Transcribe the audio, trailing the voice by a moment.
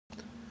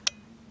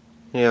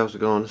Hey, how's it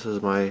going? This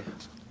is my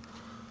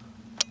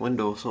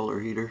window solar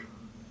heater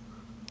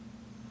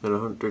at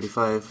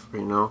 135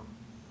 right now.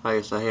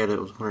 Highest I had it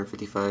was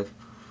 155.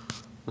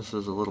 This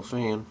is a little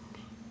fan.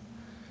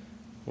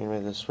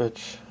 Anyway, the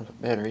switch,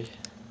 battery,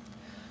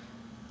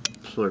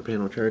 solar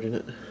panel charging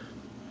it.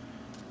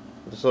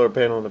 The solar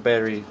panel and the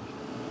battery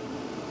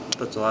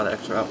puts a lot of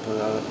extra output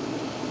out of it.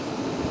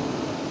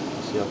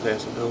 See how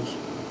fast it goes.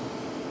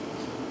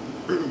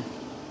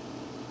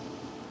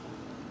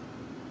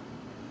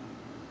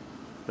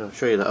 I'll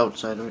show you the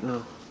outside right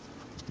now.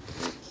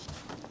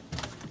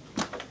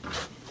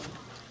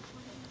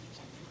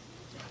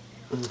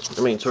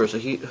 The main source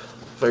of heat,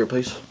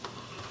 fireplace.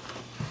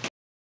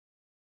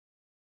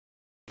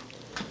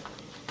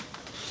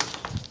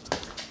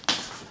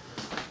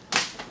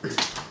 There's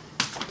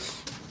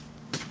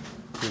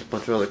a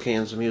bunch of other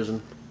cans I'm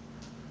using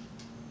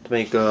to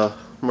make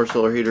more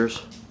solar heaters.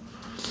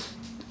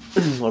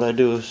 What I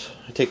do is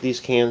I take these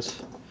cans,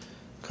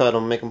 cut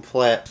them, make them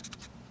flat,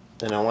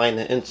 and I line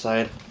the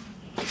inside.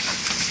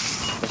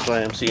 That's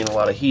why I'm seeing a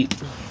lot of heat.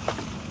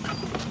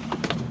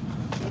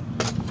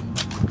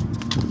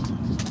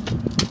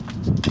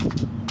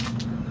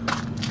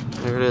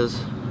 There it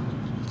is,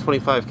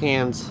 25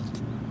 cans.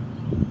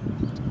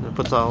 It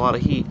puts out a lot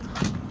of heat.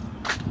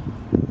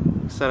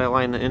 Instead I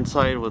line the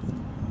inside with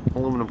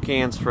aluminum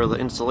cans for the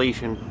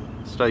insulation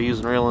instead of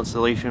using real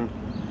insulation.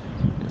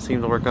 It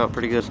seemed to work out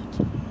pretty good.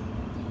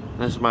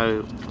 This is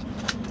my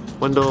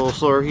window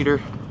solar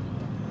heater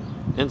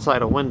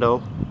inside a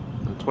window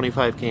and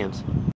 25 cans.